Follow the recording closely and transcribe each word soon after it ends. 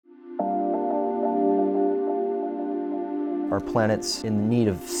our planet's in need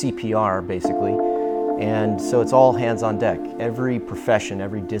of CPR, basically. And so it's all hands on deck. Every profession,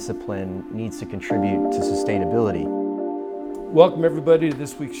 every discipline needs to contribute to sustainability. Welcome everybody to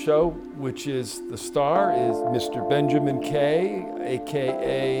this week's show, which is the star is Mr. Benjamin Kay,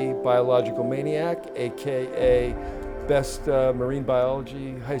 aka Biological Maniac, aka best marine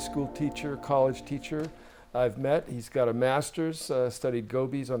biology high school teacher, college teacher I've met. He's got a master's, studied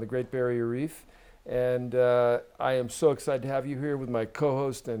gobies on the Great Barrier Reef. And I am so excited to have you here with my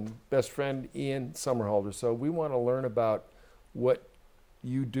co-host and best friend, Ian Somerhalder. So we want to learn about what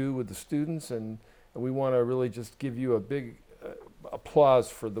you do with the students, and we want to really just give you a big applause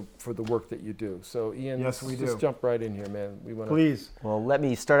for the work that you do. So Ian, yes, we just do. Jump right in here, man. We want Please. Well, let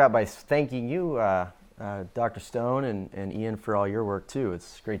me start out by thanking you, Dr. Stone and Ian, for all your work too.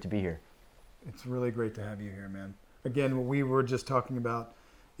 It's great to be here. It's really great to have you here, man. Again, what we were just talking about,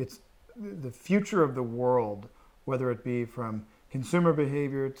 it's the future of the world, whether it be from consumer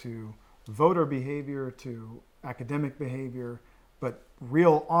behavior to voter behavior to academic behavior, but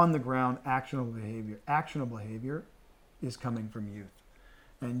real on the ground actionable behavior is coming from youth.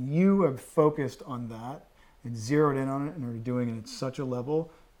 And you have focused on that and zeroed in on it and are doing it at such a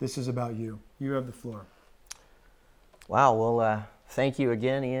level. This is about you. You have the floor. Wow, well, thank you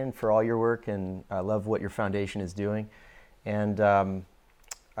again, Ian, for all your work, and I love what your foundation is doing. And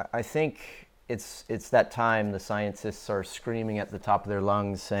I think it's that time the scientists are screaming at the top of their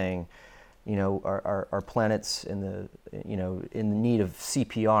lungs saying, you know, our planet's in the need of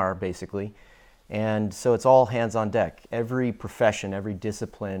CPR, basically. And so it's all hands on deck. Every profession, every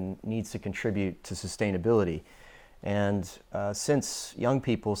discipline needs to contribute to sustainability. And since young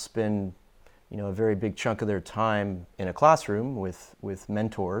people spend, you know, a very big chunk of their time in a classroom with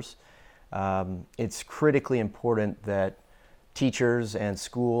mentors, it's critically important that teachers and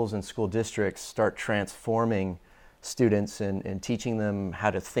schools and school districts start transforming students and teaching them how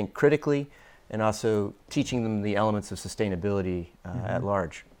to think critically, and also teaching them the elements of sustainability at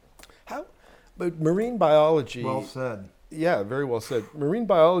large. But marine biology... Well said. Yeah, very well said. Marine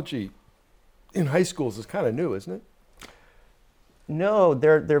biology in high schools is kind of new, isn't it? No,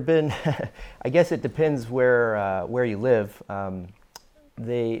 there've been, I guess it depends where you live.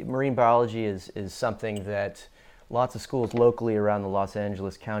 The marine biology is something that lots of schools locally around the Los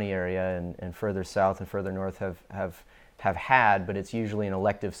Angeles County area and further south and further north have had, but it's usually an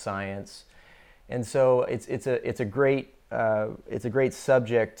elective science. And so it's a great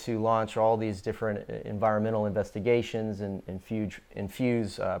subject to launch all these different environmental investigations and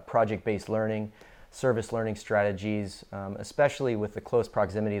infuse project-based learning, service learning strategies, especially with the close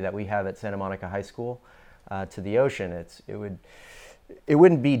proximity that we have at Santa Monica High School to the ocean. It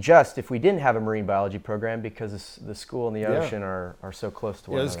wouldn't be just if we didn't have a marine biology program, because the school and the ocean are so close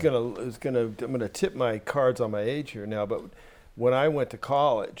to one another. I'm gonna tip my cards on my age here now, but when I went to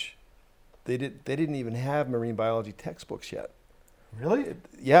college, they didn't even have marine biology textbooks yet. Really?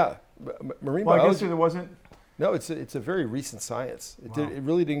 Yeah, marine biology. I guess there wasn't. No, it's a very recent science. Wow. It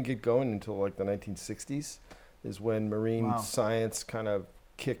really didn't get going until like the 1960s, is when marine science kind of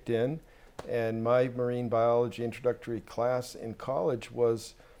kicked in. And my marine biology introductory class in college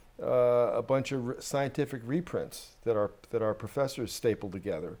was a bunch of scientific reprints that our professors stapled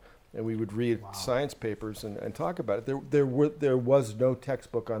together, and we would read science papers and talk about it. There was no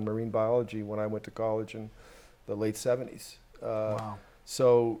textbook on marine biology when I went to college in the late 70s.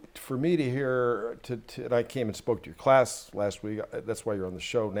 So for me to hear, and I came and spoke to your class last week. That's why you're on the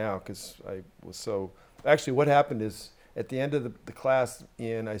show now, because I was so. Actually, what happened is, at the end of the class,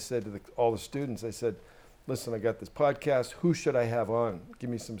 Ian, I said to all the students, I said, listen, I got this podcast. Who should I have on? Give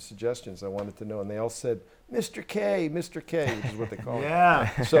me some suggestions. I wanted to know. And they all said, Mr. K, which is what they call him. Yeah.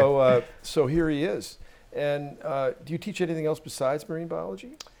 So here he is. And do you teach anything else besides marine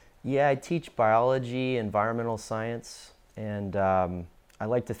biology? Yeah, I teach biology, environmental science, and I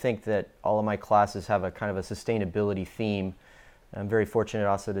like to think that all of my classes have a kind of a sustainability theme. I'm very fortunate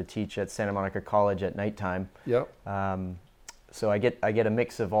also to teach at Santa Monica College at nighttime. Yep. So I get a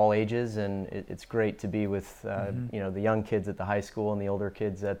mix of all ages, and it's great to be with you know, the young kids at the high school and the older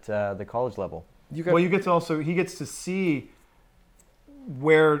kids at the college level. He gets to see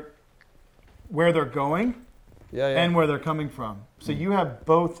where they're going, and where they're coming from. So you have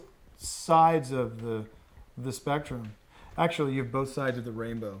both sides of the spectrum. Actually, you have both sides of the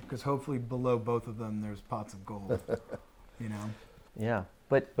rainbow, because hopefully below both of them there's pots of gold. You know. Yeah,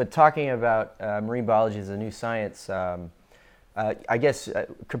 but talking about marine biology as a new science, I guess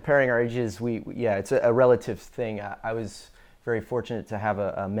comparing our ages, it's a relative thing. I was very fortunate to have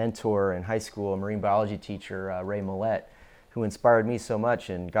a mentor in high school, a marine biology teacher, Ray Millett, who inspired me so much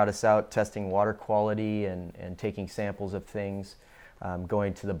and got us out testing water quality and taking samples of things,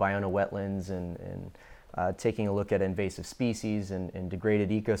 going to the Ballona wetlands and taking a look at invasive species and degraded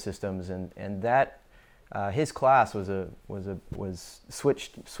ecosystems, and that his class was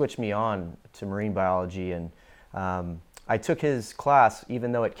switched me on to marine biology, and I took his class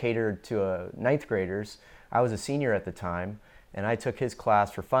even though it catered to ninth graders. I was a senior at the time, and I took his class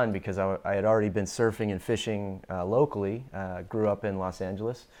for fun because I had already been surfing and fishing locally, grew up in Los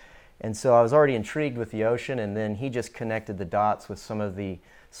Angeles, and so I was already intrigued with the ocean, and then he just connected the dots with some of the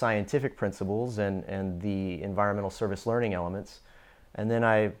scientific principles and the environmental service learning elements. And then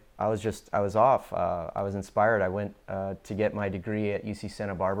I was off. I was inspired. I went to get my degree at UC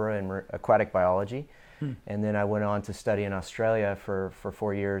Santa Barbara in aquatic biology. And then I went on to study in Australia for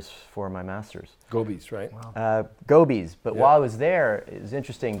 4 years for my master's. Gobies, right? Wow. Gobies. But Yeah. while I was there, it was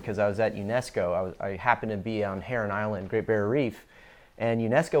interesting because I was at UNESCO. I happened to be on Heron Island, Great Barrier Reef, and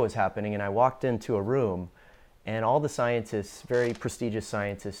UNESCO was happening, and I walked into a room, and all the scientists, very prestigious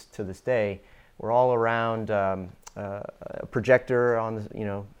scientists to this day, were all around a projector on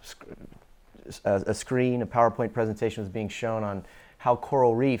the, a screen. A PowerPoint presentation was being shown on how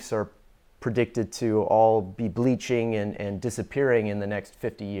coral reefs are predicted to all be bleaching and disappearing in the next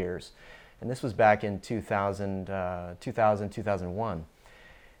 50 years. And this was back in 2001.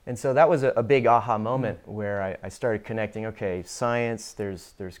 And so that was a big aha moment where I started connecting, okay, science,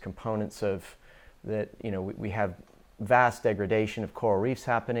 there's components of that, we have vast degradation of coral reefs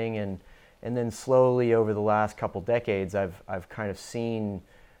happening, and then slowly over the last couple decades, I've kind of seen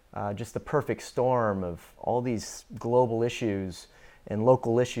just the perfect storm of all these global issues and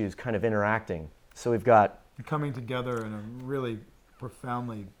local issues kind of interacting. So we've got Coming together in a really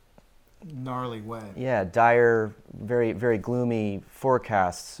profoundly gnarly way. yeah, dire, very very gloomy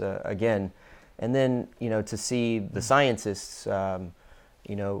forecasts again, and then to see the scientists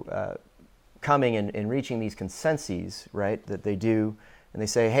coming and reaching these consensus, right, that they do, and they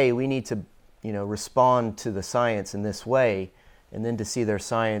say, hey, we need to respond to the science in this way, and then to see their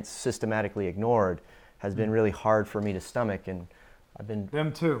science systematically ignored has been really hard for me to stomach. And I've been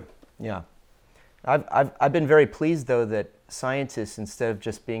Them too. yeah. I've been very pleased, though, that scientists, instead of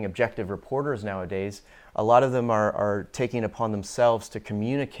just being objective reporters nowadays, a lot of them are taking it upon themselves to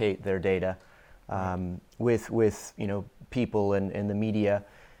communicate their data with people and the media.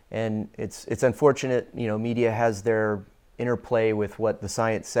 And it's unfortunate, media has their interplay with what the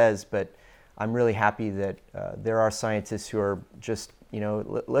science says, but I'm really happy that there are scientists who are just,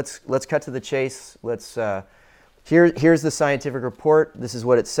 let's cut to the chase. Here's the scientific report. This is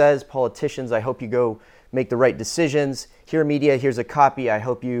what it says. Politicians, I hope you go make the right decisions. Here, media, here's a copy. I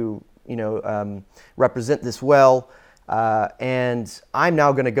hope you represent this well. And I'm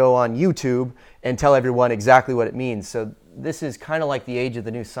now going to go on YouTube and tell everyone exactly what it means. So this is kind of like the age of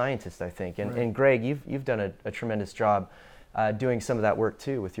the new scientist, I think. And, Right. and Greg, you've done a tremendous job doing some of that work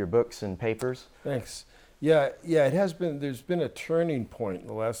too with your books and papers. Thanks. Yeah, it has been, there's been a turning point in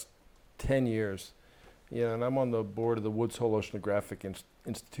the last 10 years. And I'm on the board of the Woods Hole Oceanographic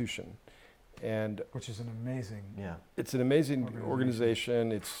Institution. And Which is an amazing. Yeah. it's an amazing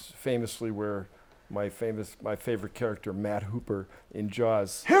organization. It's famously where my favorite character, Matt Hooper in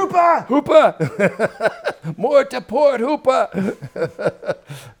Jaws. Hooper! Hooper! More to port, Hooper!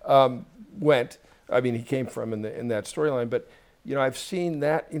 Went. I mean, he came from in that storyline. But, I've seen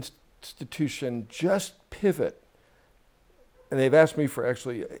that institution just pivot. And they've asked me for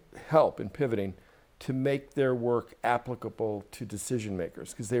actually help in pivoting to make their work applicable to decision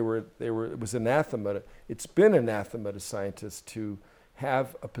makers, because it was anathema. It's been anathema to scientists to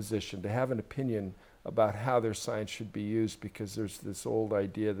have a position, to have an opinion about how their science should be used, because there's this old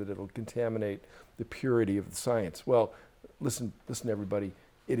idea that it'll contaminate the purity of the science. Well, listen, everybody,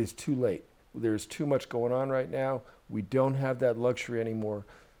 it is too late. There's too much going on right now. We don't have that luxury anymore.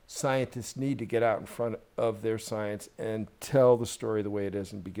 Scientists need to get out in front of their science and tell the story the way it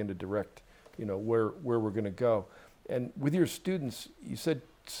is and begin to direct where we're going to go. And with your students, you said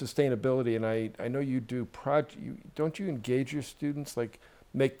sustainability, and I know you do don't you engage your students, like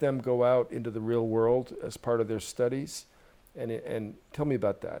make them go out into the real world as part of their studies? And tell me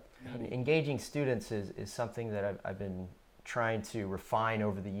about that. Engaging students is something that I've been trying to refine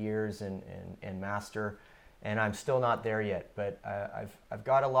over the years and master, and I'm still not there yet, but I've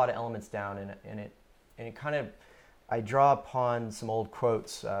got a lot of elements down, and it kind of, I draw upon some old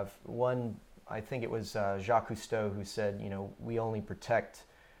quotes. One, I think it was Jacques Cousteau, who said, we only protect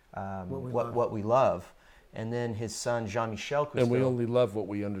what we love. And then his son, Jean-Michel Cousteau. And we only love what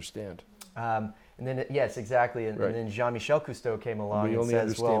we understand. And then, yes, exactly. And, Right. and then Jean-Michel Cousteau came along We and only says,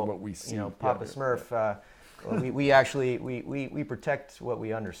 understand well, what we see. Papa Yeah. Smurf, Well, we actually we protect what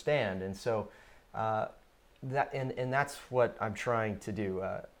we understand, and so that's what I'm trying to do.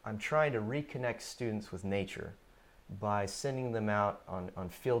 I'm trying to reconnect students with nature by sending them out on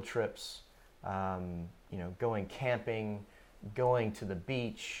field trips, going camping, going to the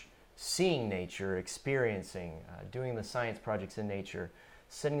beach, seeing nature, experiencing, doing the science projects in nature,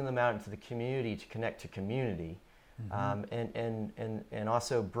 sending them out into the community to connect to community, and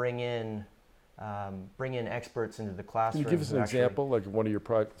also bring in experts into the classroom. Can you give us an example, like one of your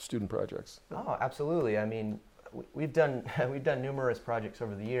student projects? Oh, absolutely. I mean, we've done numerous projects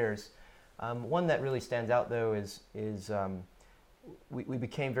over the years. One that really stands out, though, is we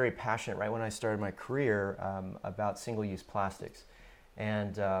became very passionate right when I started my career about single-use plastics,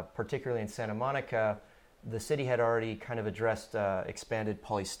 and particularly in Santa Monica, the city had already kind of addressed expanded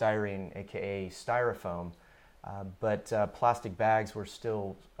polystyrene, aka styrofoam. But plastic bags were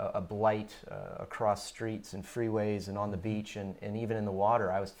still a blight across streets and freeways and on the beach and even in the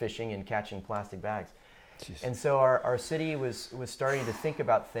water. I was fishing and catching plastic bags. Jeez. And so our city was starting to think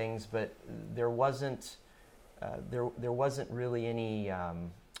about things, but there wasn't really any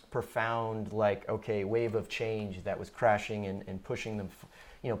profound wave of change that was crashing and pushing them,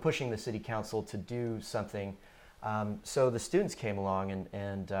 pushing the city council to do something. So the students came along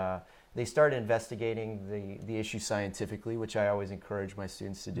and they started investigating the issue scientifically, which I always encourage my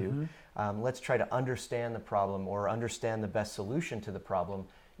students to do. Let's try to understand the problem or understand the best solution to the problem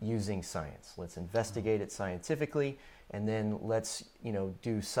using science. Let's investigate it scientifically, and then let's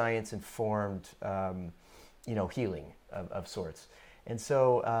do science-informed healing of sorts. And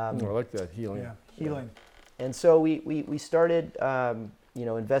so I like that, healing. Yeah, healing. And so we started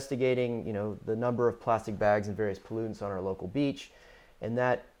investigating the number of plastic bags and various pollutants on our local beach. And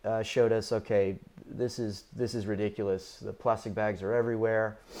that showed us, okay, this is ridiculous. The plastic bags are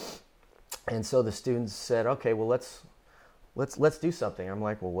everywhere. And so the students said, okay, well let's do something. I'm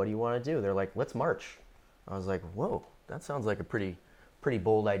like, well, what do you want to do? They're like, let's march. I was like, whoa, that sounds like a pretty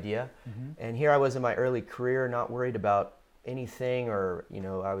bold idea. And here I was in my early career, not worried about anything, or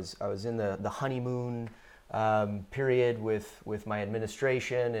I was in the honeymoon period with my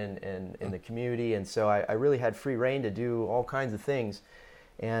administration and in the community, and so I really had free reign to do all kinds of things.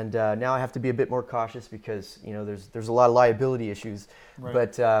 And now I have to be a bit more cautious because there's a lot of liability issues. Right.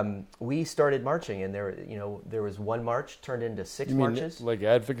 But we started marching, and there was one march turned into 6 marches. Like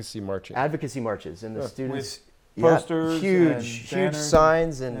advocacy marching. Advocacy marches, and the students with posters, huge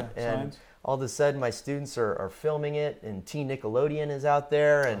signs, and signs. All of a sudden my students are filming it, and Teen Nickelodeon is out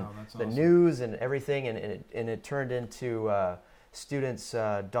there, and the awesome. News and everything, and it turned into students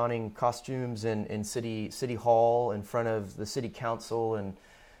donning costumes in City Hall in front of the city council and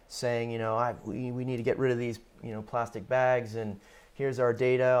saying, we need to get rid of these plastic bags, and here's our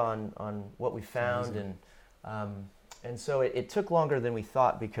data on what we found. And so it took longer than we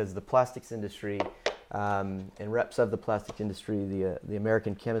thought, because the plastics industry and reps of the plastic industry, the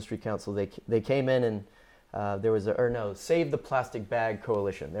American Chemistry Council, they came in, and there was Save the Plastic Bag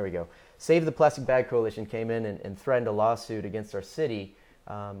Coalition. There we go. Save the Plastic Bag Coalition came in and threatened a lawsuit against our city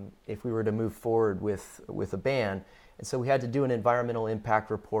if we were to move forward with a ban. And so we had to do an environmental impact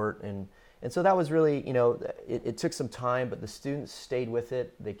report, and so that was really, it took some time, but the students stayed with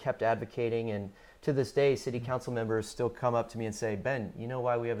it. They kept advocating, and to this day, city council members still come up to me and say, Ben,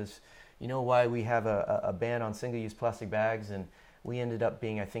 why we have this? We have a ban on single-use plastic bags, and we ended up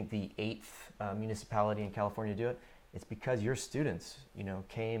being, I think, the 8th municipality in California to do it. It's because your students,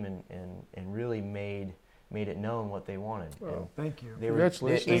 came and really made it known what they wanted. Well, thank you.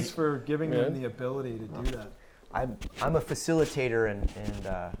 Congratulations. Thanks for giving them the ability to do that. I'm a facilitator, and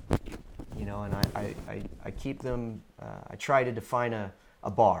I keep them. I try to define a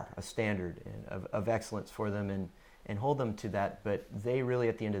bar, a standard of excellence for them, and hold them to that. But they really,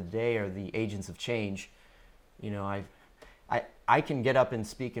 at the end of the day, are the agents of change. I can get up and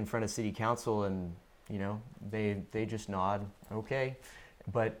speak in front of city council, and they just nod, okay.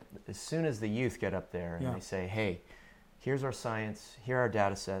 But as soon as the youth get up there and they say, hey, here's our science, here are our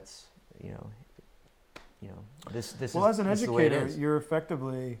data sets, this well, is, as an this educator, is you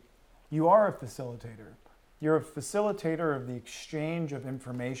are a facilitator. You're a facilitator of the exchange of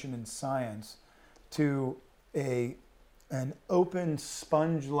information and science to an open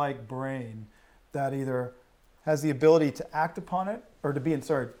sponge-like brain that either has the ability to act upon it, or to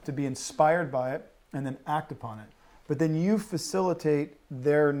be inspired by it and then act upon it. But then you facilitate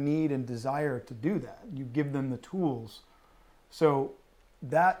their need and desire to do that. You give them the tools. So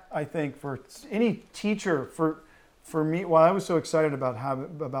that, I think, for any teacher, for me, why I was so excited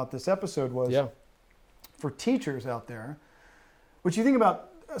about this episode was for teachers out there, what you think about,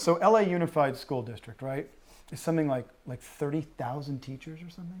 so LA Unified School District, right? is something like 30,000 teachers or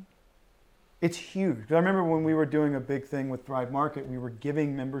something. It's huge. I remember when we were doing a big thing with Thrive Market, we were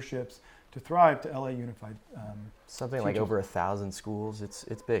giving memberships to Thrive to LA Unified. Something like teachers. over 1,000 schools. It's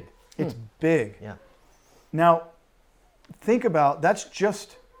big. It's big. Yeah. Now, think about that's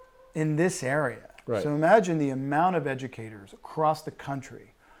just in this area. Right. So imagine the amount of educators across the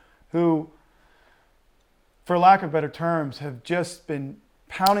country who, for lack of better terms, have just been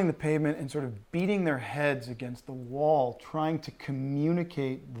pounding the pavement and sort of beating their heads against the wall, trying to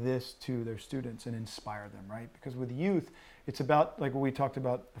communicate this to their students and inspire them, right? Because with youth, it's about, like what we talked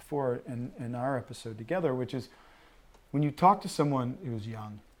about before in our episode together, which is when you talk to someone who's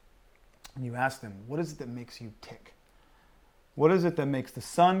young and you ask them, what is it that makes you tick? What is it that makes the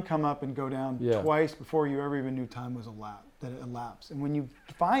sun come up and go down twice before you ever even knew time was elapsed? And when you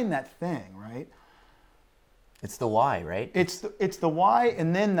find that thing, right? It's the why, right? It's the why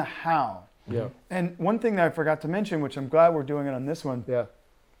and then the how. Yeah. And one thing that I forgot to mention, which I'm glad we're doing it on this one. Yeah.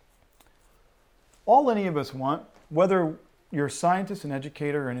 All any of us want, whether you're a scientist, an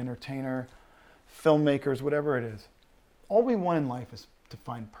educator, an entertainer, filmmakers, whatever it is, all we want in life is to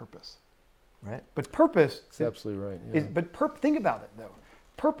find purpose. Right. But purpose That's absolutely right. Yeah. think about it though.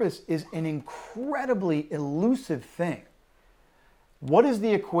 Purpose is an incredibly elusive thing. What is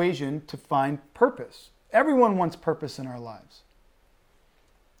the equation to find purpose? Everyone wants purpose in our lives.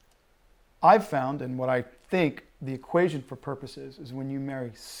 I've found, and what I think the equation for purpose is when you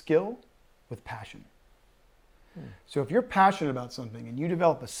marry skill with passion. So if you're passionate about something and you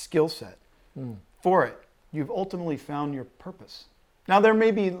develop a skill set for it, you've ultimately found your purpose. Now there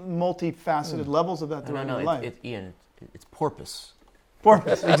may be multifaceted levels of that throughout your life. Ian, it's porpoise.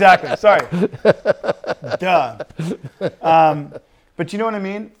 Porpoise, exactly. Sorry. Duh. But you know what I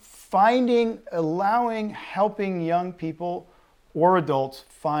mean? Helping young people or adults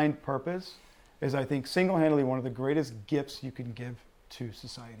find purpose is, I think, single-handedly one of the greatest gifts you can give to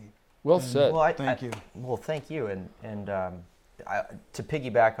society. Well said. Well, Thank you. Well, thank you. And to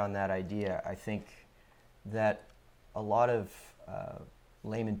piggyback on that idea, I think that a lot of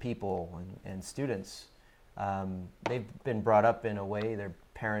layman people and students, they've been brought up in a way their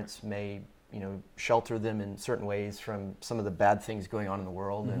parents may shelter them in certain ways from some of the bad things going on in the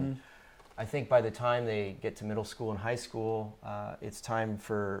world. And I think by the time they get to middle school and high school, it's time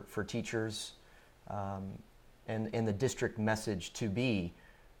for teachers and the district message to be,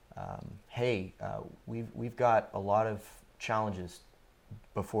 hey, we've got a lot of challenges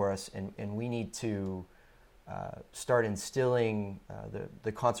before us, and we need to start instilling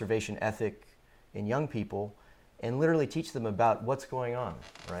the conservation ethic in young people and literally teach them about what's going on,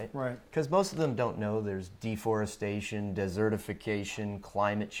 right? Right. Because most of them don't know there's deforestation, desertification,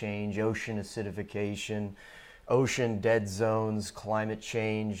 climate change, ocean acidification, ocean dead zones, climate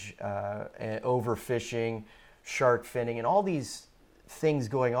change, overfishing, shark finning, and all these things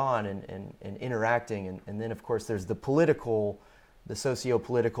going on and interacting. And then, of course, there's the political, the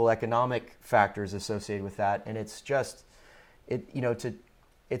socio-political, economic factors associated with that. And it's just,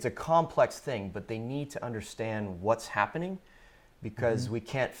 it's a complex thing, but they need to understand what's happening because we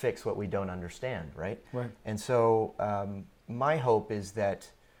can't fix what we don't understand, right? Right. And so my hope is that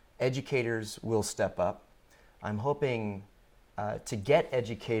educators will step up. I'm hoping to get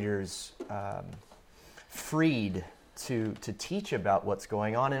educators freed to teach about what's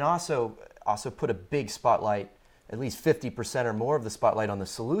going on, and also put a big spotlight, at least 50% or more of the spotlight on the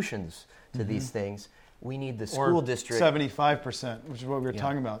solutions to these things. We need the school district. 75%, which is what we were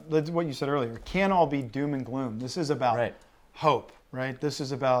talking about. That's what you said earlier. It can't all be doom and gloom. This is about hope, right? This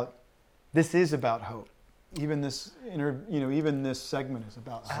is about hope. Even this even this segment is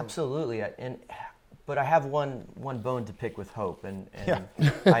about hope. Absolutely. But I have one bone to pick with hope, and Yeah.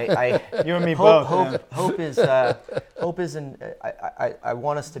 I You and me both. Hope is I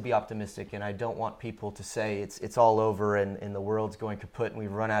want us to be optimistic, and I don't want people to say it's all over and the world's going kaput and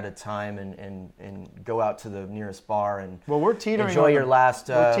we've run out of time and go out to the nearest bar and Well, we're teetering enjoy on your last.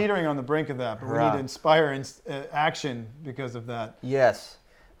 We're teetering on the brink of that, but we need hurrah. to inspire action because of that. Yes,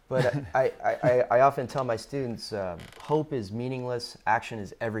 but I often tell my students hope is meaningless, action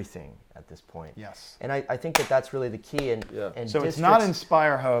is everything at this point. Yes. And I think that's really the key. And So it's not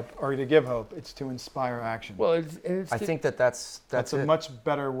inspire hope or to give hope; it's to inspire action. Well, I think that's That's a much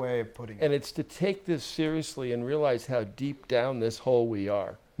better way of putting it. and it's to take this seriously and realize how deep down this hole we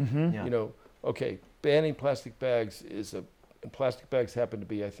are. Yeah. Okay, banning plastic bags and plastic bags happen to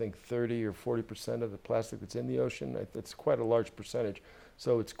be, I think, 30 or 40% of the plastic that's in the ocean. That's quite a large percentage.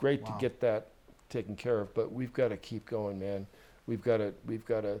 So it's great to get that taken care of, but we've got to keep going, man. We've got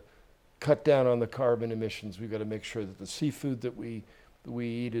to cut down on the carbon emissions. We've got to make sure that the seafood that we that we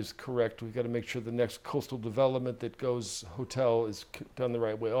eat is correct. We've got to make sure the next coastal development that goes hotel is done the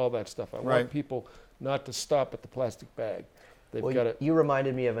right way, all that stuff. I want people not to stop at the plastic bag. They've got to. You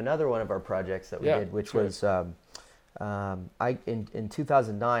reminded me of another one of our projects that we did, which was in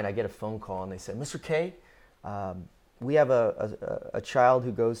 2009, I get a phone call and they said, Mr. K, we have a child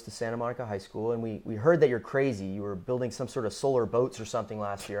who goes to Santa Monica High School, and we heard that you're crazy. You were building some sort of solar boats or something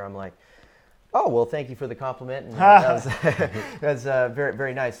last year. I'm like, oh, well, thank you for the compliment. And that was very,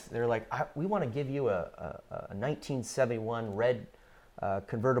 very nice. They're like, we want to give you a 1971 red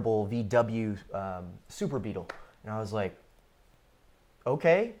convertible VW Super Beetle. And I was like,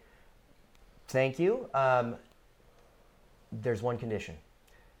 okay, thank you. There's one condition.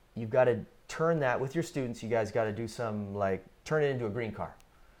 You've got to turn that with your students. You guys got to do some, turn it into a green car.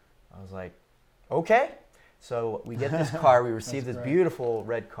 I was like, okay. So we get this car. We receive this beautiful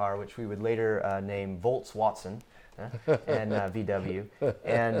red car, which we would later name Volts Watson and VW.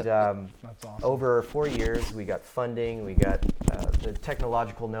 And That's awesome. over 4 years, we got funding. We got the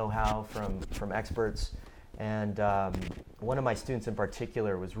technological know-how from experts. And one of my students in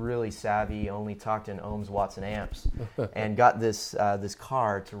particular was really savvy, only talked in ohms, watts, and amps, and got this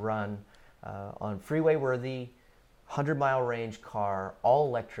car to run on freeway-worthy, 100-mile range car,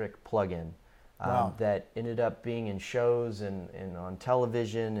 all-electric plug-in that ended up being in shows and on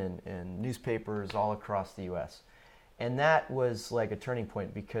television and newspapers all across the U.S. And that was like a turning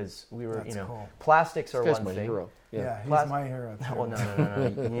point because we were, cool. Plastics are one my thing. hero. Yeah, he's my hero too. Oh, no.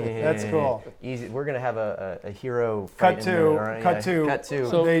 Yeah, That's cool. Easy. We're going to have a hero Cut fight to, in a minute, all right? cut to. Cut to.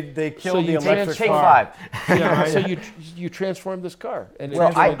 So- they killed the you electric Take car. 5. Yeah, so you transformed this car. And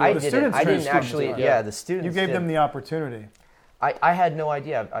Well, I The didn't. students I didn't transformed actually. the car. Yeah, the students. You gave did. them the opportunity. I had no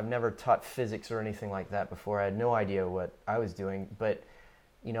idea. I've never taught physics or anything like that before. I had no idea what I was doing. But,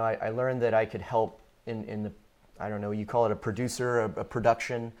 I learned that I could help in the, I don't know, you call it a producer, a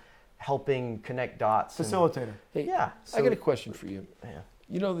production, helping connect dots. Facilitator. Hey, Yeah. I got a question for you. Yeah.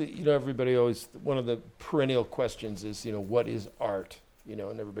 Everybody always, one of the perennial questions is, what is art? And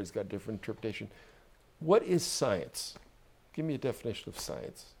everybody's got different interpretation. What is science? Give me a definition of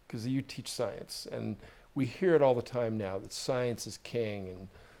science, because you teach science, and we hear it all the time now that science is king,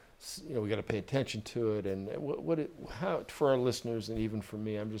 and we got to pay attention to it. And how for our listeners and even for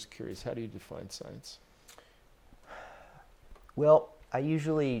me, I'm just curious, how do you define science? Well, I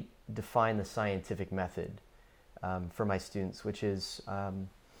usually define the scientific method for my students, which is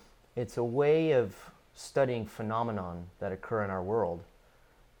it's a way of studying phenomenon that occur in our world,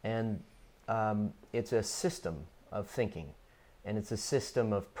 and it's a system of thinking, and it's a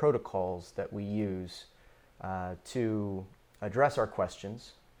system of protocols that we use to address our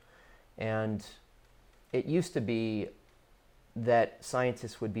questions. And it used to be that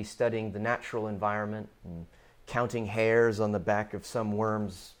scientists would be studying the natural environment and counting hairs on the back of some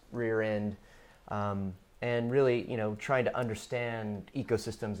worm's rear end, and really, trying to understand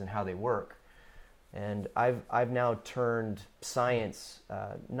ecosystems and how they work. And I've now turned science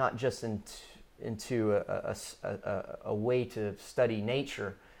not just into a way to study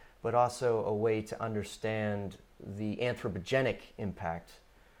nature, but also a way to understand the anthropogenic impact,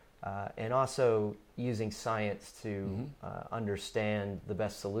 and also using science to understand the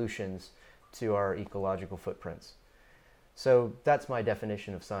best solutions to our ecological footprints. So that's my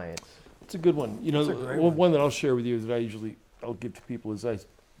definition of science. It's a good one. a great one. One that I'll share with you that I'll give to people is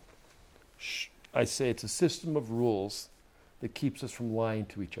I say it's a system of rules that keeps us from lying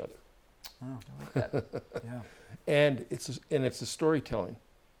to each other. Oh, I like that. yeah. And it's a storytelling,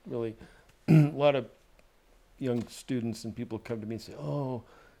 really. A lot of young students and people come to me and say, "Oh,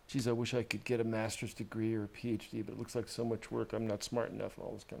 geez, I wish I could get a master's degree or a PhD, but it looks like so much work. I'm not smart enough," and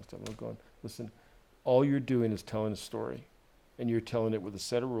all this kind of stuff. And I'm going, listen, all you're doing is telling a story, and you're telling it with a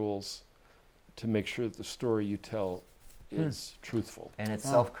set of rules to make sure that the story you tell is truthful. And it's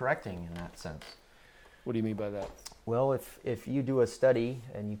self-correcting in that sense. What do you mean by that? Well, if you do a study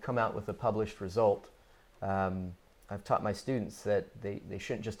and you come out with a published result, I've taught my students that they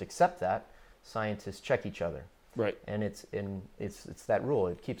shouldn't just accept that. Scientists check each other. Right. And it's that rule.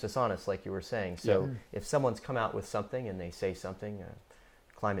 It keeps us honest, like you were saying. So if someone's come out with something and they say something,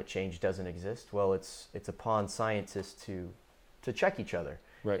 climate change doesn't exist, well, it's upon scientists to check each other.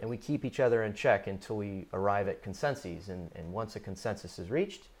 Right. And we keep each other in check until we arrive at consensus. And once a consensus is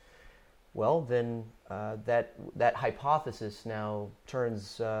reached, well, then that hypothesis now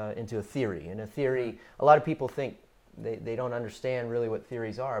turns into a theory. And a theory, a lot of people think they don't understand really what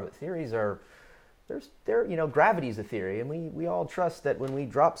theories are, but theories are, gravity is a theory, and we all trust that when we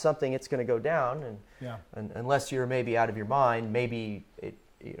drop something, it's going to go down, and unless you're maybe out of your mind, maybe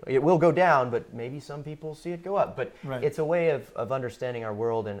it will go down, but maybe some people see it go up. But Right. it's a way of understanding our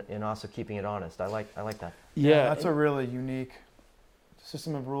world and also keeping it honest. I like that. Yeah, That's a really unique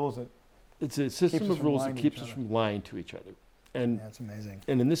system of rules that, it's a system keeps us of from rules lying that to keeps each us other. from lying to each other. And yeah, it's amazing.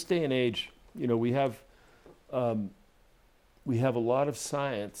 and in this day and age, we have a lot of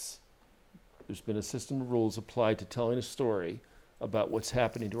science. There's been a system of rules applied to telling a story about what's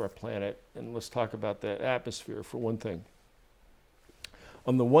happening to our planet. And let's talk about the atmosphere for one thing.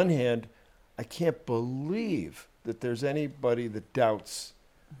 On the one hand, I can't believe that there's anybody that doubts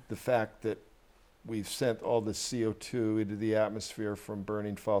the fact that we've sent all the CO2 into the atmosphere from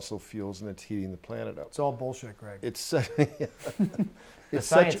burning fossil fuels and it's heating the planet up. It's all bullshit, Greg. It's such, The it's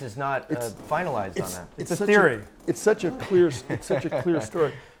science such, is not finalized on that. It's a such theory. it's such a clear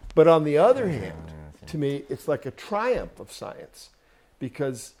story. But on the other hand, to me, it's like a triumph of science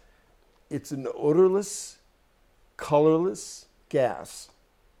because it's an odorless, colorless gas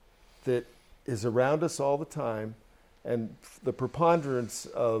that is around us all the time, and the preponderance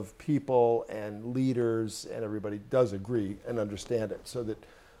of people and leaders and everybody does agree and understand it. So that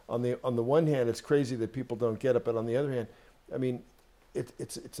on the one hand, it's crazy that people don't get it, but on the other hand, I mean,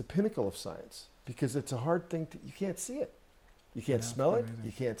 it's a pinnacle of science because it's a hard thing you can't see it, you can't Yeah, smell it, amazing.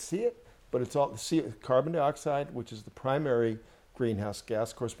 you can't see it, but it's all carbon dioxide, which is the primary greenhouse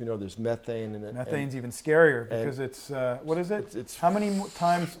gas. Of course, we know there's methane in it. Methane's even scarier because it's what is it? It's How many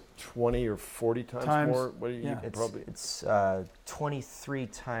times? 20 or 40 times Times- more. What do you yeah. probably? It's 23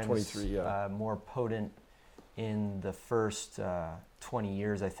 times 23, yeah. more potent in the first 20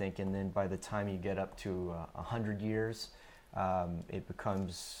 years, I think, and then by the time you get up to 100 years, it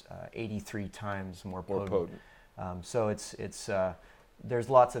becomes 83 times more More potent. potent. So it's there's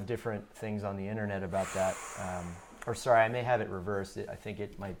lots of different things on the internet about that. Or sorry, I may have it reversed. I think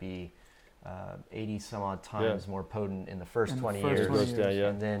it might be 80 some odd times more potent in the first In the 20 first years, 20 Goes down, yeah.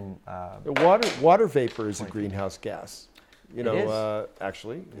 and then The water vapor is a 20. greenhouse gas. You It know,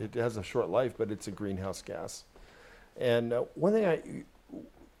 actually, it has a short life, but it's a greenhouse gas. And one thing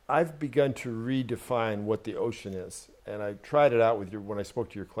I've begun to redefine what the ocean is, and I tried it out with when I spoke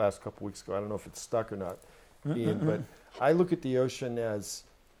to your class a couple weeks ago. I don't know if it's stuck or not, Ian, but I look at the ocean as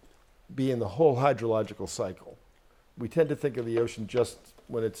being the whole hydrological cycle. We tend to think of the ocean just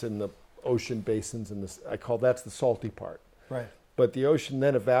when it's in the ocean basins, and I call that's the salty part. Right. But the ocean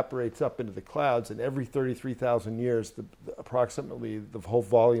then evaporates up into the clouds, and every 33,000 years, approximately the whole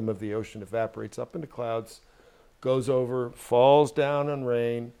volume of the ocean evaporates up into clouds, goes over, falls down on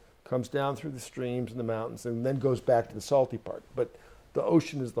rain, comes down through the streams and the mountains, and then goes back to the salty part. But the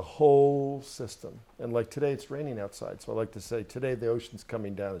ocean is the whole system. And like today, it's raining outside, so I like to say today the ocean's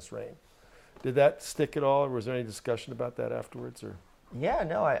coming down as rain. Did that stick at all, or was there any discussion about that afterwards? Or yeah,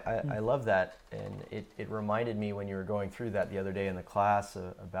 no, I love that, and it reminded me when you were going through that the other day in the class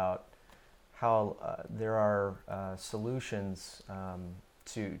about how there are solutions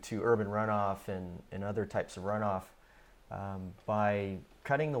to urban runoff and other types of runoff by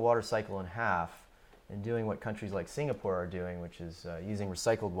cutting the water cycle in half and doing what countries like Singapore are doing, which is using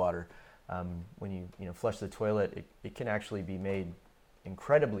recycled water. When you flush the toilet, it can actually be made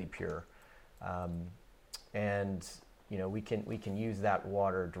incredibly pure, and we can use that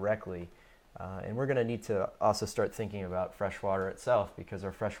water directly, and we're going to need to also start thinking about fresh water itself because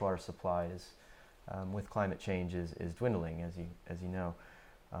our freshwater supply is, with climate change, is dwindling, as you know.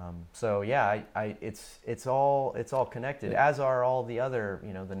 So yeah, it's all connected, as are all the other,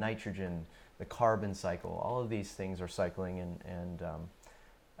 the nitrogen, the carbon cycle. All of these things are cycling, and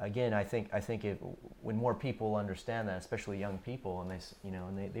again, I think when more people understand that, especially young people,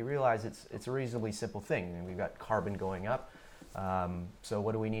 and they realize it's a reasonably simple thing. And we've got carbon going up. So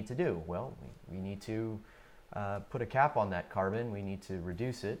what do we need to do? Well, we need to put a cap on that carbon. We need to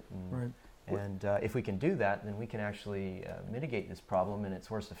reduce it. Right. And if we can do that, then we can actually mitigate this problem and its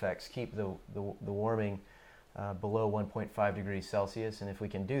worst effects, keep the warming below 1.5 degrees Celsius. And if we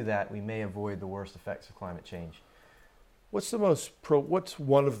can do that, we may avoid the worst effects of climate change. what's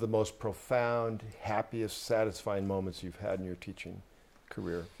one of the most profound, happiest, satisfying moments you've had in your teaching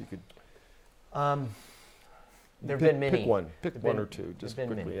career? If you could. There have been many. Pick one. Pick There've one been- or two, just there've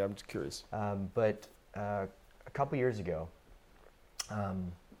been quickly. many. I'm just curious. But a couple years ago,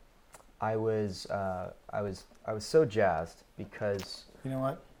 I was so jazzed because You know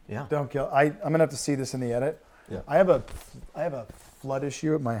what? yeah. Don't kill. I'm gonna have to see this in the edit. Yeah. I have a flood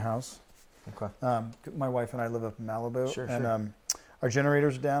issue at my house. Okay. My wife and I live up in Malibu, Sure, and our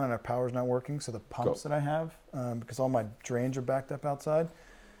generator's down and our power's not working. So the pumps Go. that I have, because all my drains are backed up outside.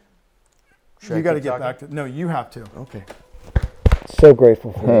 Should I You got to keep get talking? back to. No, you have to. Okay. So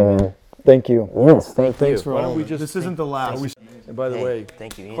grateful for you, man. Thank you. Yes, thank Thanks you. for Why all don't we of it. just This isn't the last. And by the Hey, way,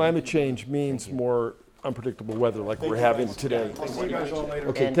 thank you, Ian. climate change means more unpredictable weather like we're having today. See you guys all later.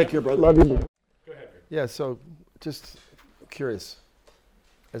 Okay, And- take care, brother. Love you. Yeah, so just curious,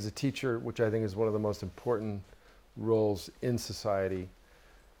 as a teacher, which I think is one of the most important roles in society,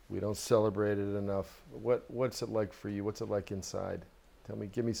 we don't celebrate it enough. What's it like for you? What's it like inside? Tell me,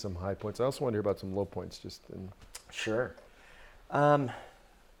 give me some high points. I also want to hear about some low points. Sure.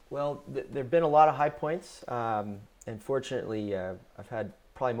 Well, there have been a lot of high points. And fortunately, I've had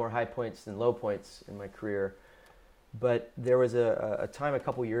probably more high points than low points in my career. But there was a time a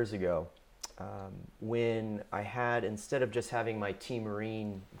couple years ago when I had, instead of just having my Team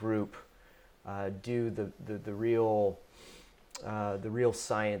Marine group do the real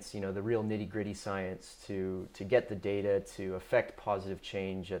science, the real nitty-gritty science to get the data to affect positive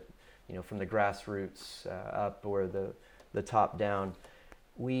change at, from the grassroots up or the top down.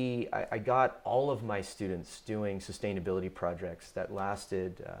 I got all of my students doing sustainability projects that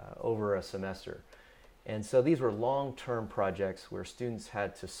lasted over a semester. And so these were long-term projects where students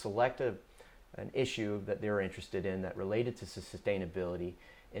had to select an issue that they were interested in that related to sustainability,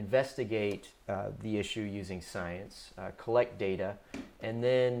 investigate the issue using science, collect data, and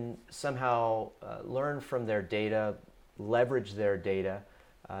then somehow learn from their data, leverage their data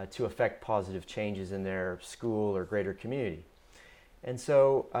to affect positive changes in their school or greater community. And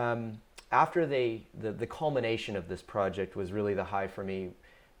so after the culmination of this project was really the high for me,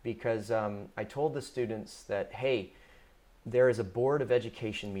 because I told the students that, hey, there is a Board of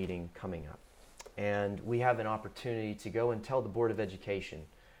Education meeting coming up, and we have an opportunity to go and tell the Board of Education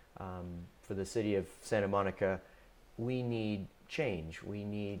for the city of Santa Monica, we need change. We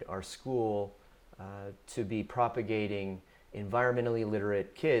need our school to be propagating environmentally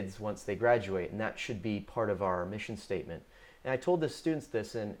literate kids once they graduate, and that should be part of our mission statement. And I told the students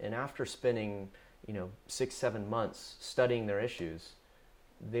this, and after spending 6-7 months studying their issues,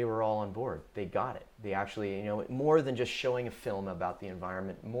 they were all on board. They got it. They actually, more than just showing a film about the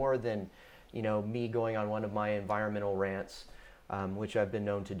environment, more than me going on one of my environmental rants, which I've been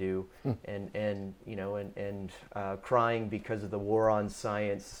known to do, and crying because of the war on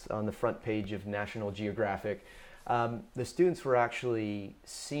science on the front page of National Geographic. The students were actually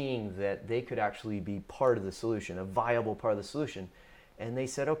seeing that they could actually be part of the solution, a viable part of the solution. And they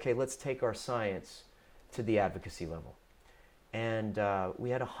said, okay, let's take our science to the advocacy level. And we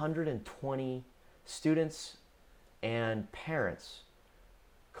had 120 students and parents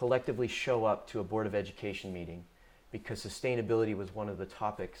collectively show up to a Board of Education meeting because sustainability was one of the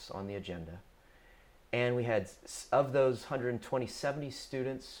topics on the agenda. And we had, of those 120, 70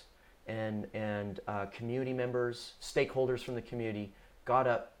 students and community members, stakeholders from the community, got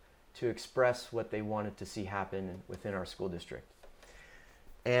up to express what they wanted to see happen within our school district.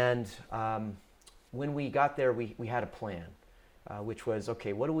 And when we got there, we had a plan, which was,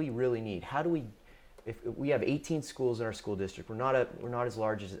 okay, what do we really need? How do we, if we have 18 schools in our school district, we're not as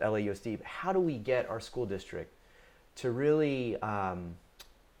large as LAUSD, but how do we get our school district to really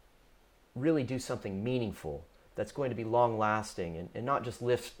do something meaningful that's going to be long-lasting and not just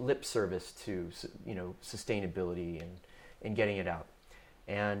lip service to sustainability and getting it out.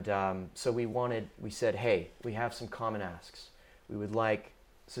 And so we said, hey, we have some common asks. We would like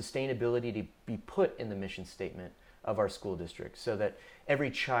sustainability to be put in the mission statement of our school district so that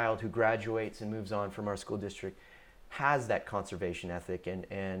every child who graduates and moves on from our school district has that conservation ethic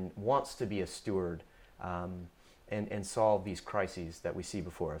and wants to be a steward and solve these crises that we see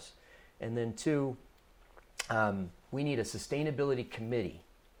before us. And then 2, we need a sustainability committee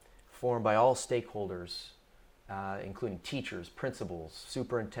formed by all stakeholders, including teachers, principals,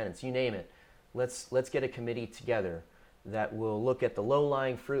 superintendents, you name it. Let's get a committee together that will look at the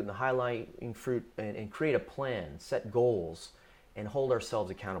low-lying fruit and the high-lying fruit and create a plan, set goals, and hold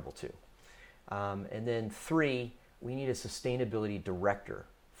ourselves accountable to. And then 3, we need a sustainability director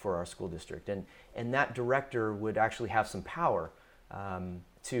for our school district. And that director would actually have some power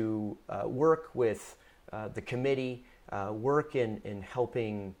to work with the committee, work in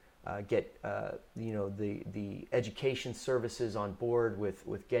helping get the education services on board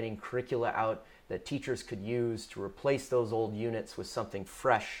with getting curricula out that teachers could use to replace those old units with something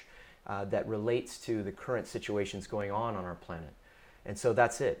fresh that relates to the current situations going on our planet. And so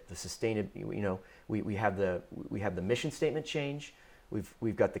that's it. The sustainability, we have the mission statement change.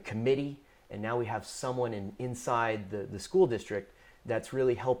 We've got the committee, and now we have someone inside the school district that's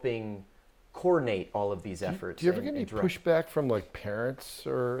really helping coordinate all of these efforts. Do you ever get any pushback from like parents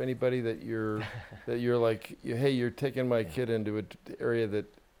or anybody that you're like, hey, you're taking my kid into an area that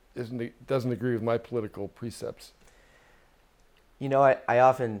doesn't agree with my political precepts? You know, I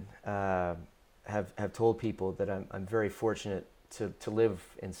often have told people that I'm very fortunate to live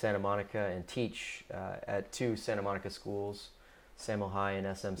in Santa Monica and teach at 2 Santa Monica schools, Samo High and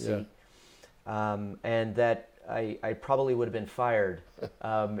SMC, and that I probably would have been fired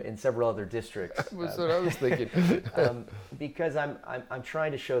in several other districts. That's what I was thinking. Because I'm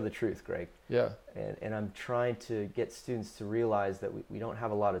trying to show the truth, Greg. Yeah. And I'm trying to get students to realize that we don't have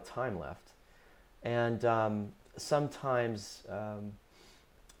a lot of time left. And sometimes,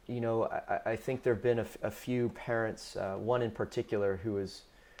 you know, I think there have been a few parents, one in particular who was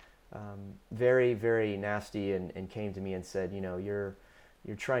very, very nasty and came to me and said, you know, you're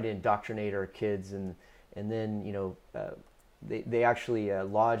trying to indoctrinate our kids. And then, you know, they actually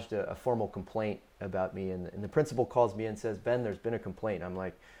lodged a formal complaint about me. And the principal calls me and says, Ben, there's been a complaint. I'm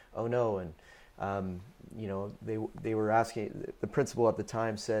like, oh no. And, you know, they were asking, the principal at the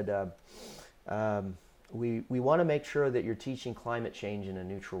time said, we want to make sure that you're teaching climate change in a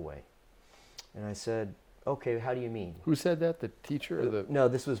neutral way. And I said, okay, how do you mean? Who said that? The teacher or the No,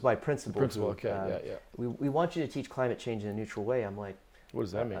 this was my principal. principal? Who, Okay, yeah. We want you to teach climate change in a neutral way. I'm like, What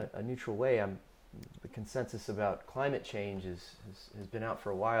does that mean? A neutral way. The consensus about climate change has been out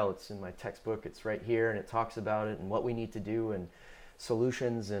for a while. It's in my textbook. It's right here, and it talks about it and what we need to do and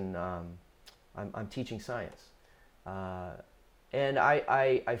solutions. And I'm teaching science. And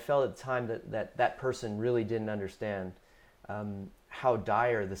I felt at the time that person really didn't understand how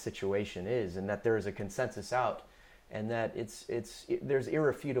dire the situation is, and that there is a consensus out, and that there's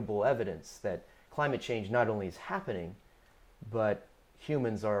irrefutable evidence that climate change not only is happening, but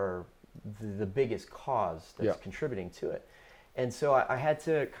humans are the biggest cause that's contributing to it. And so I had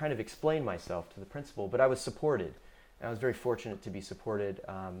to kind of explain myself to the principal, but I was supported. And I was very fortunate to be supported.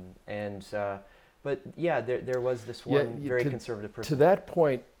 But yeah, there was this one very conservative person. To that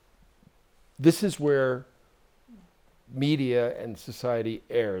point, this is where media and society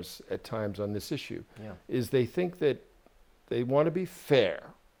errs at times on this issue. Yeah. Is they think that they want to be fair,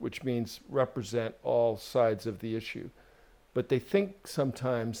 which means represent all sides of the issue. But they think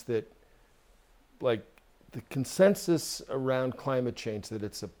sometimes that, like, the consensus around climate change, that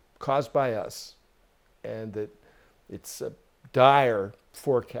it's caused by us and that it's a dire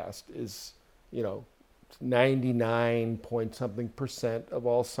forecast is, you know, 99 point something % of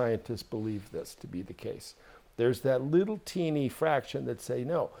all scientists believe this to be the case. There's that little teeny fraction that say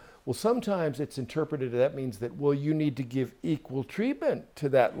no. Well, sometimes it's interpreted that means that, well, you need to give equal treatment to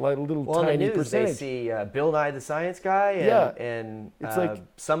that little tiny in the news, percentage. they see Bill Nye the Science Guy and It's like,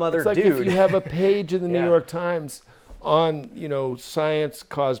 some other it's like dude. if you have a page in the New Yeah. York Times on, you know, science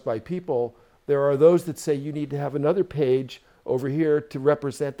caused by people, there are those that say you need to have another page over here to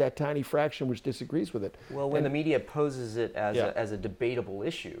represent that tiny fraction which disagrees with it. Well, when the media poses it as Yeah. as a debatable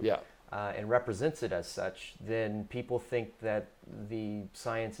issue and represents it as such, then people think that the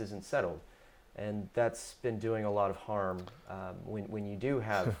science isn't settled. And that's been doing a lot of harm when you do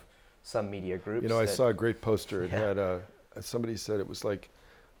have some media groups. You know, I saw a great poster. It had somebody said it was like,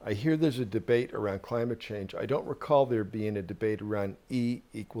 I hear there's a debate around climate change. I don't recall there being a debate around E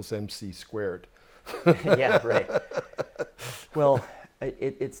equals MC squared. Yeah, right. Well,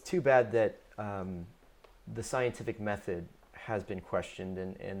 it's too bad that the scientific method has been questioned,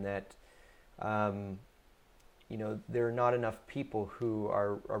 and that you know, there are not enough people who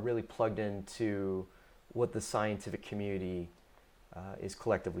are really plugged into what the scientific community is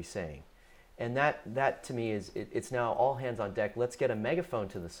collectively saying. And that to me is it's now all hands on deck. Let's get a megaphone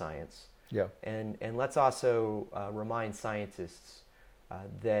to the science. Yeah. And let's also remind scientists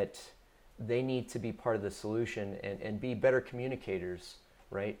that they need to be part of the solution and be better communicators,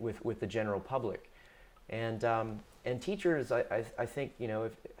 right, with the general public. And teachers, I think, you know,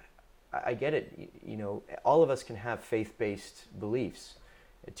 if I get it, you know, all of us can have faith-based beliefs,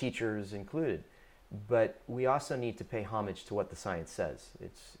 teachers included, but we also need to pay homage to what the science says.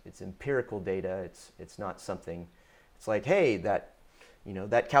 It's empirical data. It's not something. It's like, hey, that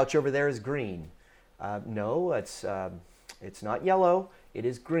couch over there is green. No, it's not yellow. It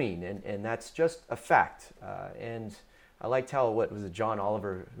is green, and that's just a fact. And I liked how, what was it, John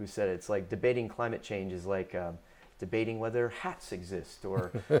Oliver who said it? It's like debating climate change is like debating whether hats exist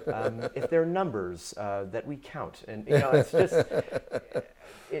or if they're numbers that we count. And you know, it's just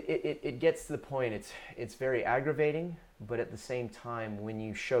it gets to the point. It's very aggravating, but at the same time, when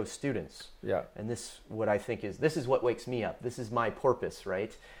you show students, and this what I think is this is what wakes me up. This is my purpose,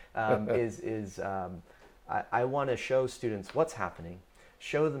 right? I want to show students what's happening,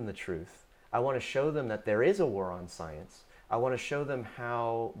 show them the truth. I want to show them that there is a war on science. I want to show them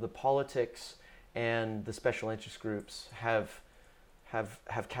how the politics and the special interest groups have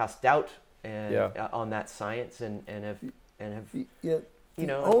cast doubt on that science and and have Yeah, you the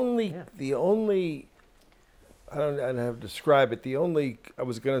know only yeah. the only I don't have to describe it. The only I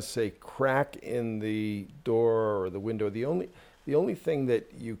was going to say crack in the door or the window. The only thing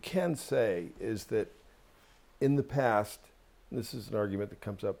that you can say is that in the past, and this is an argument that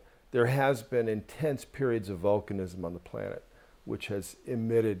comes up, there has been intense periods of volcanism on the planet, which has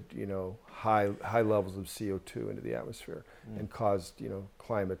emitted, high levels of CO2 into the atmosphere and caused,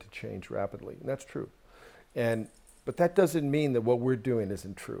 climate to change rapidly. And that's true. But that doesn't mean that what we're doing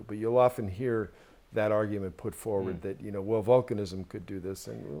isn't true. But you'll often hear that argument put forward that, volcanism could do this.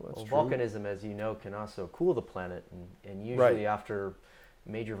 And that's true. Volcanism, as you know, can also cool the planet. And usually after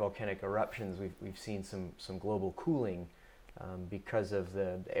major volcanic eruptions, we've seen some global cooling because of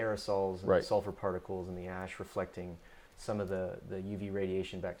the aerosols and the sulfur particles and the ash reflecting some of the UV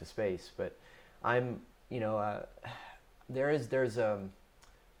radiation back to space. But there's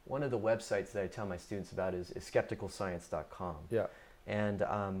one of the websites that I tell my students about is skepticalscience.com. Yeah. And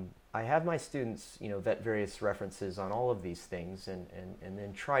I have my students, vet various references on all of these things and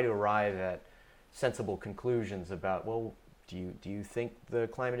then try to arrive at sensible conclusions about, well, do you think the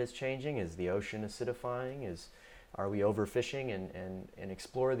climate is changing? Is the ocean acidifying? Are we overfishing? And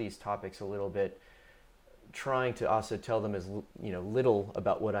explore these topics a little bit, trying to also tell them as little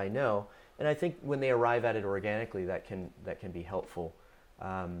about what I know. And I think when they arrive at it organically, that can be helpful.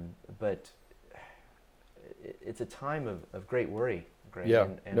 But it's a time of great worry, Greg. Yeah.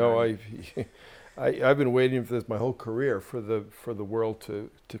 And I've been waiting for this my whole career for the world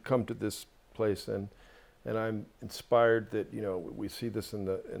to come to this place, and I'm inspired that we see this in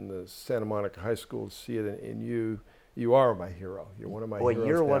the Santa Monica High School, see it in you. You are my hero. You're one of my heroes. Well,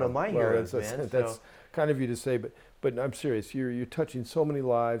 you're one of my heroes, that's, man. That's kind of you to say, but I'm serious. You're touching so many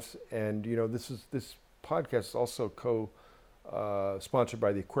lives, and this podcast is also sponsored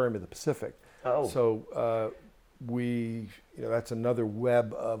by the Aquarium of the Pacific. Oh. So that's another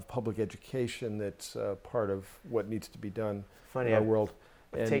web of public education that's part of what needs to be done in our world.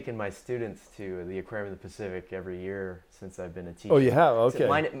 I've taken my students to the Aquarium of the Pacific every year since I've been a teacher. Oh, you have?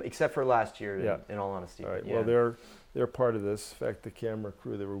 Okay. Except for last year, in all honesty. All right. Yeah. Well, they're part of this. In fact, the camera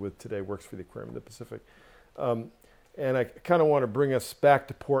crew that we're with today works for the Aquarium of the Pacific. And I kind of want to bring us back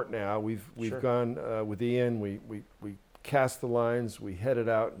to port now. We've gone with Ian. We cast the lines. We headed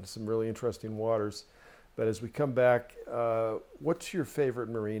out in some really interesting waters. But as we come back, what's your favorite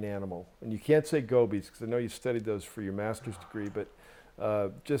marine animal? And you can't say gobies because I know you studied those for your master's degree, but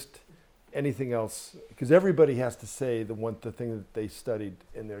just anything else, because everybody has to say the thing that they studied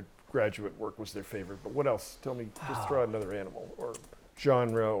in their graduate work was their favorite. But what else? Tell me, just throw out another animal or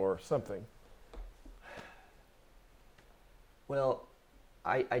genre or something. Well,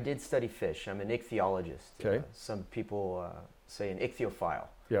 I did study fish. I'm an ichthyologist. Okay. Some people say an ichthyophile.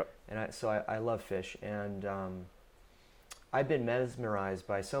 Yeah. And so I love fish, and I've been mesmerized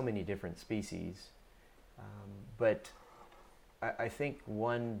by so many different species, but I think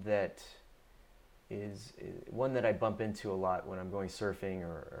one that I bump into a lot when I'm going surfing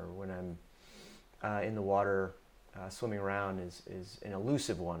or when I'm in the water swimming around is an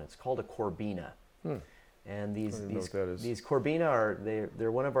elusive one. It's called a corbina. And these corbina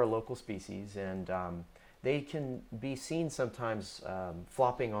they're one of our local species, and they can be seen sometimes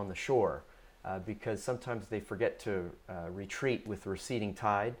flopping on the shore because sometimes they forget to retreat with the receding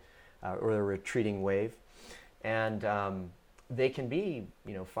tide or the retreating wave, and they can be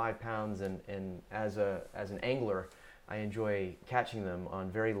 5 pounds, and as an angler, I enjoy catching them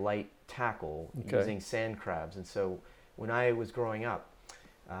on very light tackle using sand crabs. And so when I was growing up,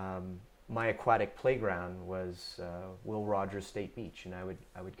 my aquatic playground was Will Rogers State Beach, and I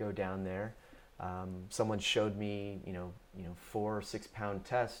would go down there. Someone showed me 4 or 6 pound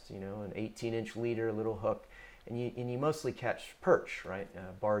test, an 18-inch leader, little hook, and you mostly catch perch, right?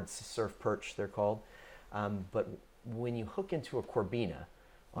 Barred surf perch, they're called. But when you hook into a corbina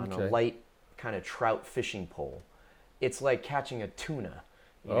on a light kind of trout fishing pole, it's like catching a tuna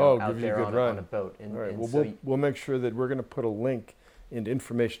out there on a boat. And, all right. and We'll make sure that we're going to put a link into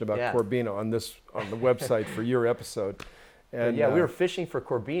information about corbina on the website for your episode. And we were fishing for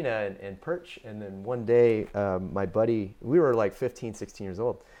corbina and perch, and then one day my buddy, we were like 15, 16 years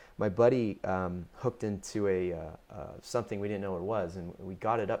old, my buddy hooked into something we didn't know what it was, and we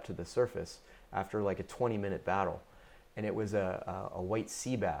got it up to the surface after like a 20-minute battle. And it was a white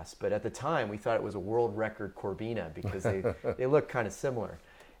sea bass, but at the time we thought it was a world record corbina because they look kind of similar.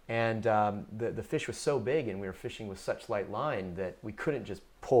 And the fish was so big, and we were fishing with such light line that we couldn't just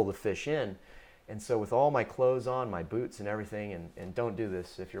pull the fish in. And so with all my clothes on, my boots and everything, and don't do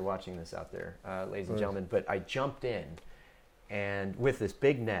this if you're watching this out there, ladies and gentlemen, but I jumped in, and with this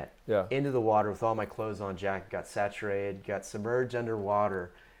big net Yeah. into the water with all my clothes on, jacket, got saturated, got submerged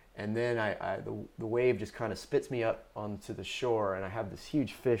underwater, and then the wave just kind of spits me up onto the shore, and I have this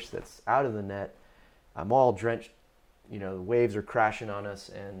huge fish that's out of the net. I'm all drenched, the waves are crashing on us,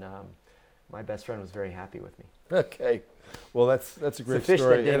 and my best friend was very happy with me. Okay. Well, that's a great It's the fish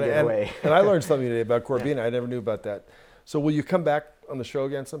story. that didn't get away. And I learned something today about Corbina. I never knew about that. So will you come back on the show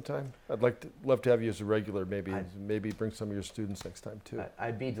again sometime? I'd love to have you as a regular. Maybe bring some of your students next time too.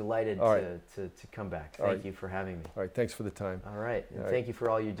 I'd be delighted All to right. come back. All Thank right. you for having me. All right. Thanks for the time. All right. And All right. thank you for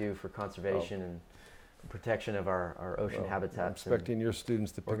all you do for conservation and protection of our ocean Well, habitats. I'm expecting your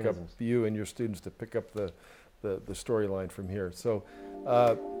students to pick up organisms. you and your students to pick up the storyline from here. So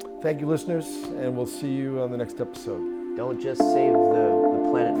thank you, listeners, and we'll see you on the next episode. Don't just save the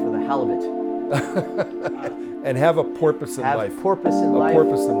planet for the halibut. And have a porpoise in Have life. porpoise in life. A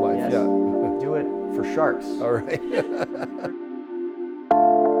porpoise in life, Yes. yeah. Do it for sharks. All right.